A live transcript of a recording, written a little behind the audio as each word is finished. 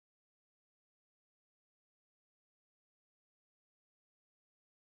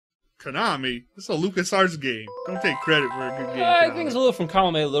Konami. This is a LucasArts game. Don't take credit for a good game. I think it's a little from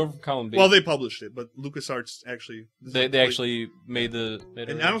column A, a little from column B. Well, they published it, but LucasArts actually... They actually made the...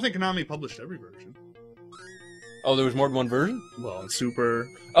 And I don't think Konami published every version. Oh, there was more than one version? Well, in Super...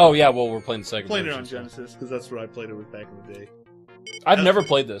 Oh, yeah, well, we're playing the second Played it version. on Genesis, because that's what I played it with back in the day. I've never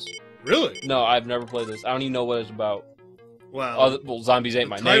played this. Really? No, I've never played this. I don't even know what it's about. Wow. Well, zombies ain't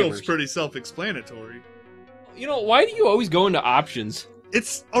my The title's neighbors. pretty self-explanatory. You know, why do you always go into options?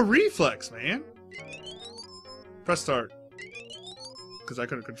 It's a reflex, man. Press start. Because I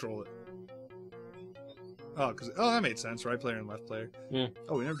couldn't control it. Oh, that made sense. Right player and left player. Yeah.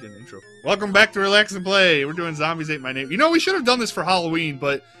 Oh, we never did an intro. Welcome back to Relax and Play. We're doing Zombies Ate My Name. You know, we should have done this for Halloween,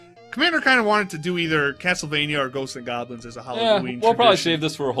 but Commander kind of wanted to do either Castlevania or Ghosts and Goblins as a Halloween we'll probably tradition. save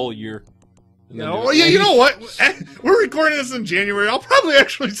this for a whole year. You know what? We're recording this in January. I'll probably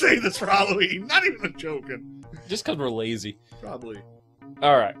actually save this for Halloween. Not even joking. Just because we're lazy. Probably.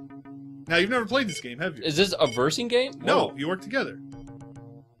 All right. Now, you've never played this game, have you? Is this a versing game? No, you work together.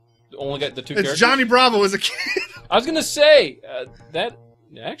 Only got the two It's characters? Johnny Bravo as a kid. I was going to say, that...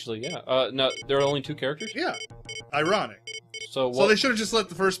 Actually, yeah. No, there are only two characters? Yeah. Ironic. So what... So they should have just let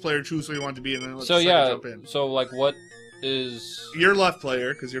the first player choose who he wanted to be and then let So the second yeah, jump in. so like what is... You're left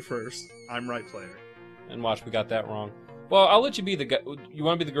player, because you're first. I'm right player. And watch, we got that wrong. Well, I'll let you be the guy. You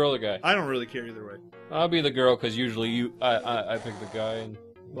want to be the girl or the guy? I don't really care either way. I'll be the girl, because usually I pick the guy. And...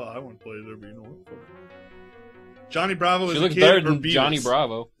 Well, I want to play there, but you know what? Johnny Bravo is She a looks kid better or than Beavis? Johnny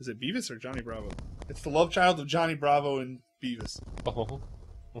Bravo. Is it Beavis or Johnny Bravo? It's the love child of Johnny Bravo and Beavis.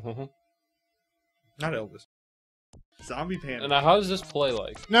 Not Elvis. Zombie Panda. And now, how does this play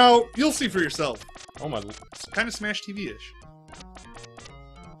like? Now, you'll see for yourself. Oh my... It's kind of Smash TV-ish.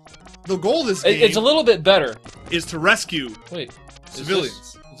 The goal of this game It's a little bit better. is to rescue Wait.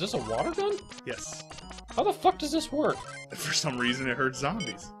 civilians. Is this a water gun? Yes. How the fuck does this work? For some reason, it hurts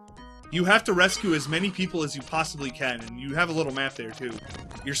zombies. You have to rescue as many people as you possibly can, and you have a little map there, too.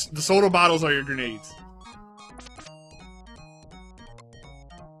 The soda bottles are your grenades.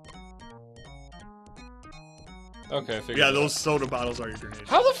 Okay, I figured Yeah, it out. those soda bottles are your grenades.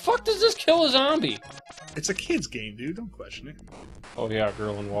 How the fuck does this kill a zombie? It's a kid's game, dude. Don't question it. Oh yeah,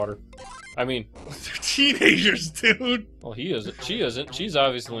 girl in water. I mean, They're teenagers, dude. well, he isn't. She isn't. She's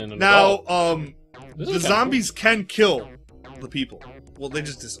obviously an Now, adult. This the is kinda zombies can kill the people. Well, they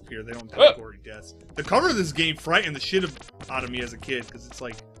just disappear. They don't Oh. have gory deaths. The cover of this game frightened the shit out of me as a kid, because it's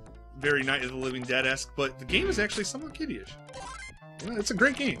like very Night of the Living Dead-esque, but the game is actually somewhat kiddie-ish. Yeah, it's a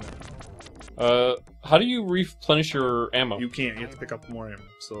great game. Cool. How do you replenish your ammo? You can't. You have to pick up more ammo,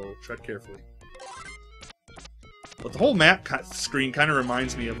 so tread carefully. But the whole map screen kind of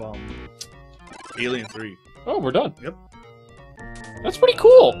reminds me of Alien 3. Oh, we're done. Yep. That's pretty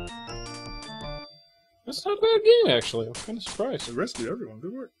cool. That's not a bad game, actually. I'm kind of surprised. They rescued everyone.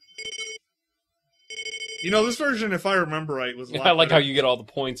 Good work. You know, this version, if I remember right, was a lot I like how better. you get all the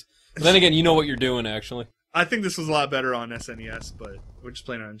points. But then again, you know what you're doing, actually. I think this was a lot better on SNES, but we're just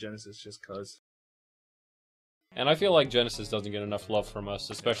playing it on Genesis just cause. And I feel like Genesis doesn't get enough love from us,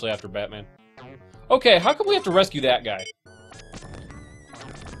 especially after Batman. Okay, how come we have to rescue that guy?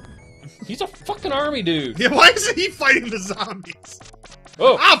 He's a fucking army dude. Yeah, why isn't he fighting the zombies?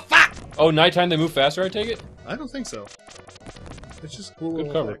 Oh, Oh, fuck! oh, nighttime they move faster, I take it? I don't think so. It's just cool. Good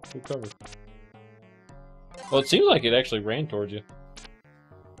little cover, effect. good cover. Well, it seems like it actually ran towards you.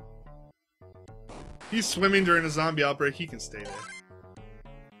 He's swimming during a zombie outbreak. He can stay there.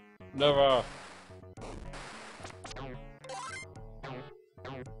 Never.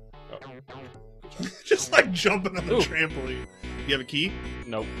 Just like jumping on the Ooh. trampoline. You have a key?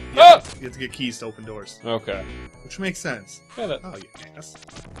 Nope. Yeah. You have to get keys to open doors. Okay. Which makes sense. Yeah, that, Oh, yes.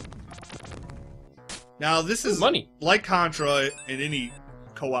 Now, this is money. like Contra in any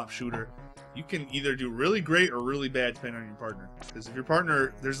co-op shooter. You can either do really great or really bad depending on your partner. Because if your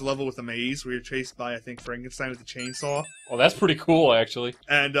partner, there's a level with a maze where you're chased by, I think, Frankenstein with a chainsaw. Well, that's pretty cool, actually.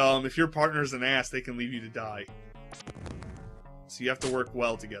 And if your partner's an ass, they can leave you to die. So you have to work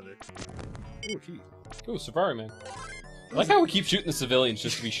well together. Ooh, a key. Ooh, Safari Man. I like how we keep shooting the civilians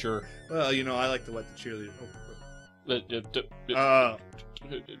just to be sure. Well, you know, I like to let the cheerleader...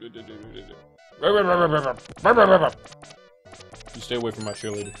 You stay away from my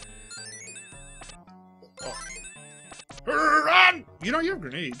cheerleader. Run! You know, you have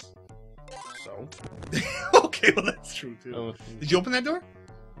grenades. So? Okay, well, that's true, too. Oh, Did you open that door?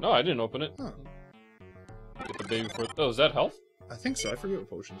 no, I didn't open it. Oh. Get the baby for... Oh, is that health? I think so. I forget what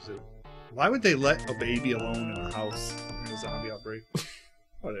potions do. Why would they let a baby alone in a house in a zombie outbreak?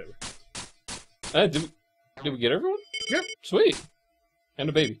 Whatever. Did we get everyone? Yep. Sweet. And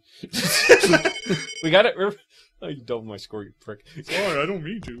a baby. We got it. Oh, you doubled my score, you prick. Sorry, I don't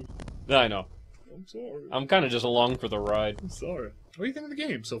mean to. I know. I'm sorry. I'm kind of just along for the ride. I'm sorry. What do you think of the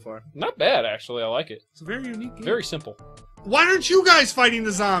game so far? Not bad, actually. I like it. It's a very unique game. Very simple. Why aren't you guys fighting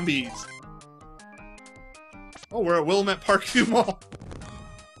the zombies? Oh, we're at Willamette Parkview Mall.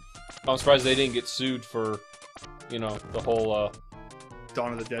 I'm surprised they didn't get sued for, you know, the whole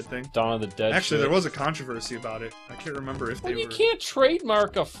Dawn of the Dead thing. Dawn of the Dead. Actually, shit. there was a controversy about it. I can't remember if Well, they you were. can't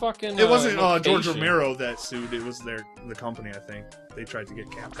trademark a fucking. It wasn't George location. Romero that sued. It was the company. I think they tried to get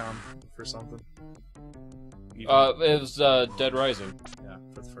Capcom for something. It was Dead Rising. Yeah,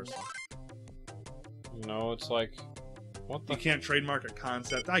 that's the first one. You know, it's like, what the? You can't trademark a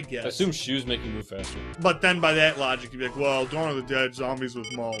concept, I guess. I assume shoes make you move faster. But then by that logic, you'd be like, well, Dawn of the Dead, Zombies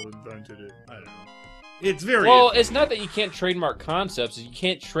with Maul invented it. I don't know. It's very Well, it's not that you can't trademark concepts; you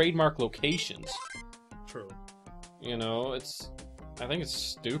can't trademark locations. true. You know, I think it's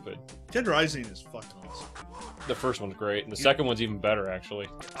stupid. Dead Rising is fucking awesome. The first one's great, and the second one's even better, actually.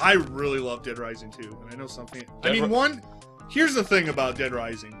 I really love Dead Rising 2, and I know something. Here's the thing about Dead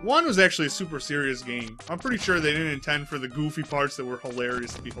Rising. 1 was actually a super serious game. I'm pretty sure they didn't intend for the goofy parts that were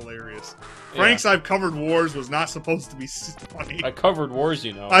hilarious to be hilarious. Frank's I've Covered Wars was not supposed to be funny. I covered Wars,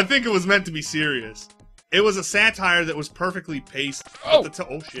 you know. I think it was meant to be serious. It was a satire that was perfectly paced. Oh!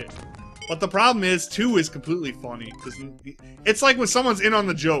 Oh shit. But the problem is, 2 is completely funny. Because it's like when someone's in on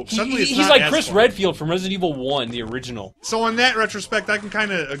the joke. Suddenly it's He's not like as Chris funny. Redfield from Resident Evil 1, the original. So in that retrospect, I can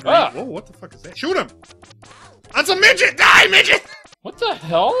kind of agree. Ah! Whoa, what the fuck is that? Shoot him! That's a midget! Die, midget! What the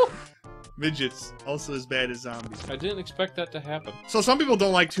hell? Midgets, also as bad as zombies. I didn't expect that to happen. So some people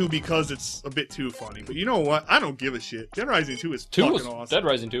don't like 2 because it's a bit too funny. But you know what? I don't give a shit. Dead Rising 2 is fucking awesome. Dead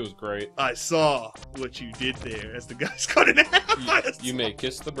Rising 2 was great. I saw what you did there as the guy's cut in half. You may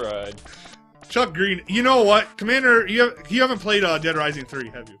kiss the bride. Chuck Green. You know what? Commander, you haven't played Dead Rising 3,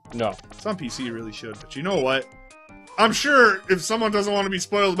 have you? No. It's on PC, you really should. But you know what? I'm sure if someone doesn't want to be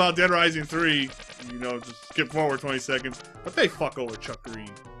spoiled about Dead Rising 3, you know, just skip forward 20 seconds. But they fuck over Chuck Green.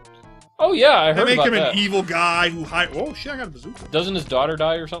 Oh yeah, I They heard make about him that. an evil guy who oh shit, I got a bazooka. Doesn't his daughter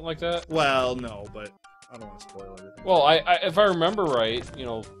die or something like that? Well, no, but I don't want to spoil everything. Well, if I remember right, you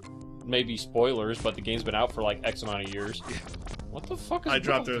know, maybe spoilers, but the game's been out for like X amount of years. What the fuck is I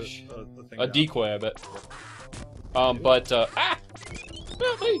dropped wrong a with this? thing A down. decoy, I bet. Help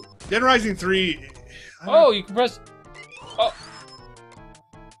me! Dead Rising 3. Oh, you can press. Oh,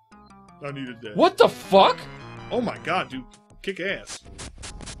 I needed that. what the fuck? Oh my god, dude. Kick ass.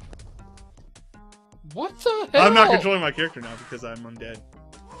 What the hell? I'm not controlling my character now because I'm undead.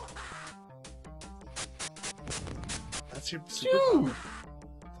 That's your super Dude,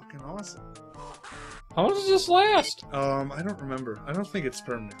 fucking awesome. how long does this last? I don't remember. I don't think it's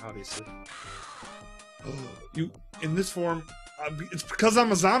permanent, obviously. You in this form? It's because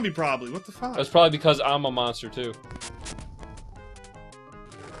I'm a zombie, probably. What the fuck? That's probably because I'm a monster too.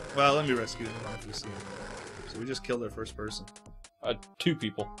 Well, let me rescue them after we see them. So we just killed our first person. 2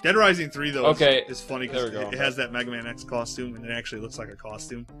 people. Dead Rising 3, though, Okay, is funny there because we go. it has that Mega Man X costume, and it actually looks like a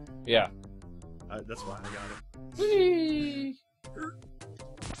costume. Yeah. That's why I got it. Whee!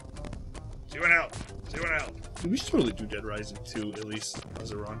 See one out. See one out. Dude, we should totally do Dead Rising 2, at least, as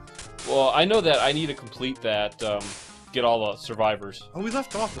a run. Well, I know that I need to complete that, get all the survivors. Oh, we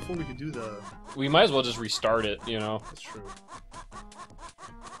left off before we could do the... We might as well just restart it, you know? That's true.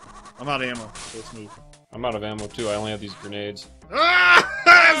 I'm out of ammo, so let's move. I'm out of ammo too, I only have these grenades. Ah!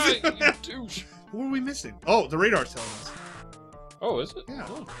 You douche! What are we missing? Oh, the radar's telling us. Oh, is it? Yeah,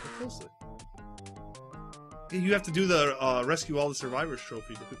 Oh. look closely. Yeah, you have to do the rescue all the survivors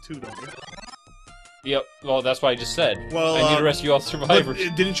trophy too, don't you? Yep, well, that's what I just said. Well, I need to rescue all the survivors.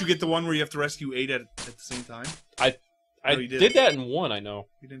 But, didn't you get the one where you have to rescue 8 at the same time? I Oh, you did. did that in 1, I know.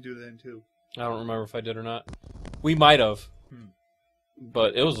 You didn't do that in 2. I don't remember if I did or not. We might have. Hmm.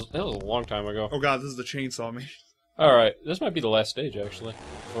 But it was a long time ago. Oh god, this is the chainsaw me. Alright, this might be the last stage, actually,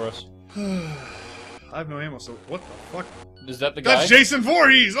 for us. I have no ammo, so what the fuck? Is that the guy? That's Jason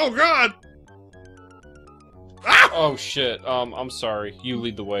Voorhees! Oh god! Ah! Oh shit, I'm sorry. You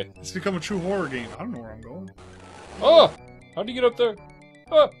lead the way. It's become a true horror game. I don't know where I'm going. Oh! How'd you get up there?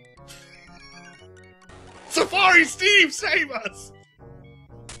 Oh! Safari Steve, save us!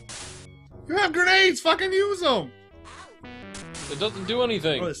 You have grenades, fucking use them! It doesn't do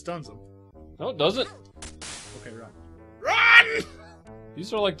anything. Oh, it stuns them. No, it doesn't. Okay, run. Run!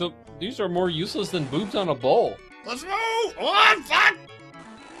 These are more useless than boobs on a bowl. Let's move! On, fuck!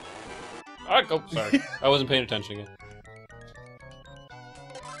 Oh, sorry. I wasn't paying attention again.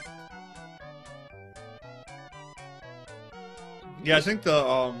 Yeah, I think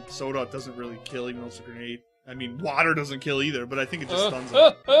the soda doesn't really kill even though it's a grenade. I mean, water doesn't kill either, but I think it just stuns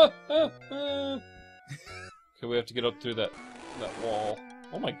them. Okay, we have to get up through that wall.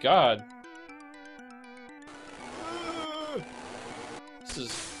 Oh my god. This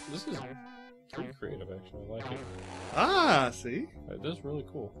is pretty creative, actually. I like it. Ah, see? This is really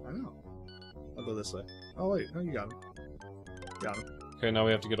cool. I know. I'll go this way. Oh, wait. No, you got me. Got him. Okay, now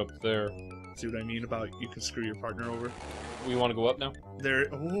we have to get up there. See what I mean about you can screw your partner over? We want to go up now? There.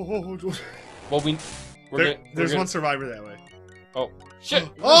 Oh, Well, there's one survivor that way. Oh, shit!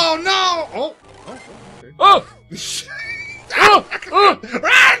 Oh, no! Oh! Oh, okay. Oh! Oh! Oh!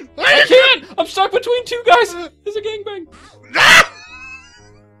 Run! I can't! I'm stuck between two guys! There's a gangbang! Ah!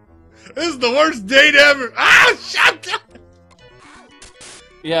 This is the worst date ever! Ah! Shut up!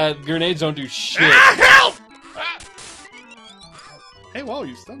 Yeah, grenades don't do shit. Ah, help! Ah. Hey, wow,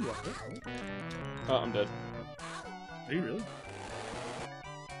 you stunned blocked it. Oh, I'm dead. Are you really?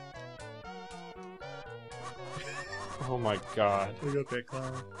 Oh my god. We got that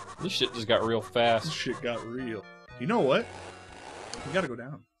clown. This shit just got real This fast. shit got real. You know what? We gotta go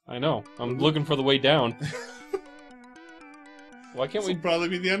down. I know. I'm looking for the way down. Why can't This we... will probably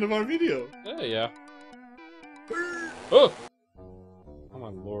be the end of our video. Yeah. Oh! Oh my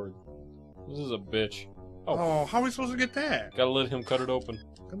lord. This is a bitch. Oh, how are we supposed to get that? Gotta let him cut it open.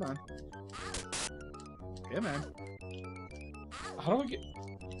 Come on. Yeah, man. How do I get...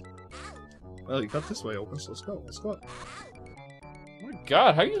 Well, you cut this way open, so let's go. Let's go. Oh my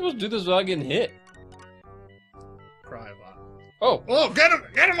god, how are you supposed to do this without getting hit? Cry a lot. Oh! Oh, get him!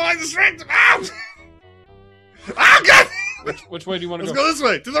 Get him on the strength! Ow! Oh, God! Which way do you want to Let's go? go this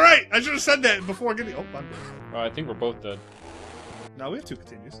way, to the right! I should have said that before getting... Oh, I'm dead. I think we're both dead. No, we have two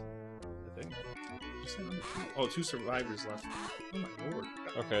continues. I think. Oh, two survivors left. Oh my lord.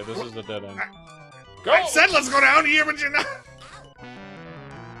 Okay, this is the dead end. Go! I said let's go down here, but you're not...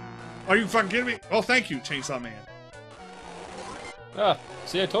 Are you fucking kidding me? Oh, thank you, Chainsaw Man. Ah,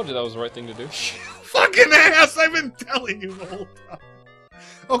 see, I told you that was the right thing to do. Fucking ass! I've been telling you the whole time.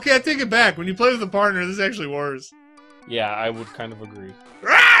 Okay, I take it back. When you play with a partner, this is actually worse. Yeah, I would kind of agree.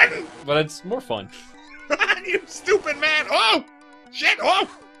 Run! But it's more fun. Run, you stupid man! Oh! Shit! Oh!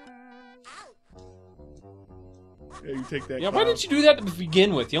 Yeah, you take that. Yeah, why didn't you do that to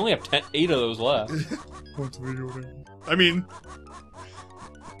begin with? You only have 8 of those left. I mean...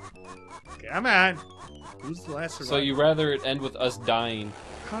 Come on. Who's the last survivor? So you rather it end with us dying.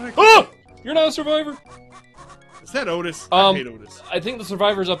 Oh! You're not a survivor! Is that Otis? I hate Otis. I think the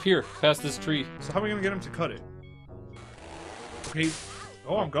survivor's up here, past this tree. So how are we gonna get him to cut it? Okay.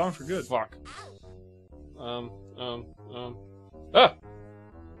 Oh, I'm gone for good. Fuck. Ah!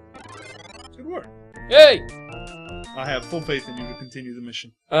 Good work. Yay! I have full faith in you to continue the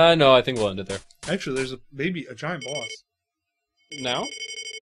mission. No, I think we'll end it there. Actually, there's a giant boss. Now?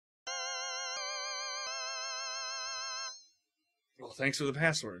 Well, thanks for the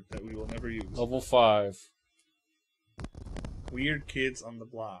password that we will never use. Level 5. Weird kids on the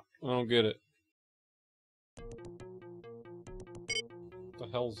block. I don't get it. What the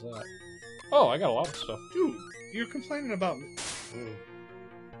hell's that? Oh, I got a lot of stuff. Dude, you're complaining about me.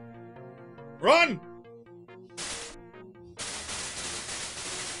 Run!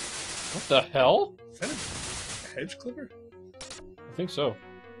 What the hell? Is that a hedge clipper? I think so.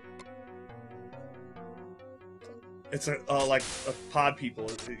 It's like a pod people.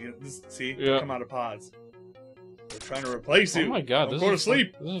 See? Yeah. Come out of pods. They're trying to replace you. Oh my god, Don't this go to is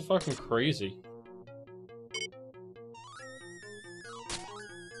sleep. This is fucking crazy.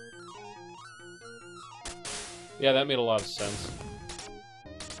 Yeah, that made a lot of sense.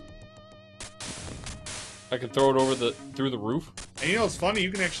 I can throw it over through the roof. And you know what's funny?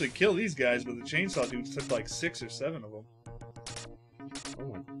 You can actually kill these guys, but the chainsaw dudes took like 6 or 7 of them. Oh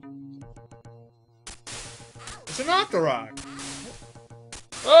my. It's an Octorok!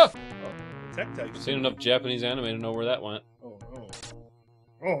 Ah! Tech type. I've seen enough Japanese anime to know where that went. Oh no.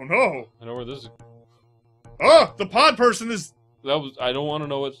 Oh no! I know where this is. Oh! The pod person is... That was. I don't want to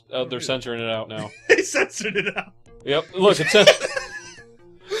know what. They're censoring it out now. They censored it out. Yep. Look, it's.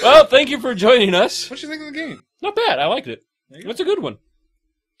 Well, thank you for joining us. What you think of the game? Not bad. I liked it. There you go. It's a good one.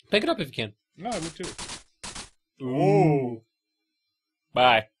 Pick it up if you can. No, I would too. Ooh.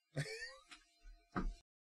 Bye.